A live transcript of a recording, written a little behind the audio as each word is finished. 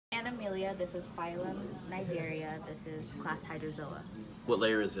Animalia. This is Phylum Cnidaria. This is class Hydrozoa. What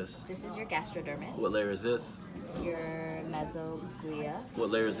layer is this? This is your gastrodermis. What layer is this? Your mesoglia.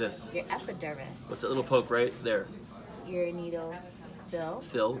 What layer is this? Your epidermis. What's that little poke right there? Your needle-cyst.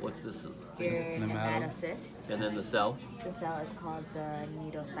 Cyl, what's this? Your nematocyst. And then the cell? The cell is called the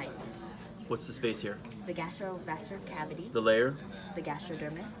needlecyte. What's the space here? The gastrovascular cavity. The layer? The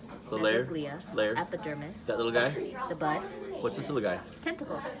gastrodermis. The mesoglia. Layer? Epidermis. That little guy? The bud. What's this little guy?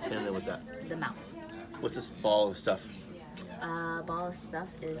 Tentacles. And then what's that? The mouth. What's this ball of stuff? Ball of stuff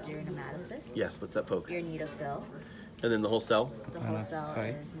is your nematocyst. Yes, what's that poke? Your needle-cyst. And then the whole cell? The whole cell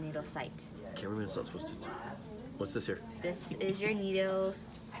is needlecyte. Can't remember what's not supposed to do. What's this here? This is your needle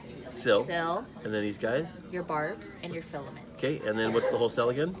Cyl. And then these guys? Your barbs and your filament. Okay, and then what's the whole cell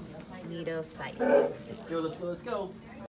again? Needlecyte. Let's go.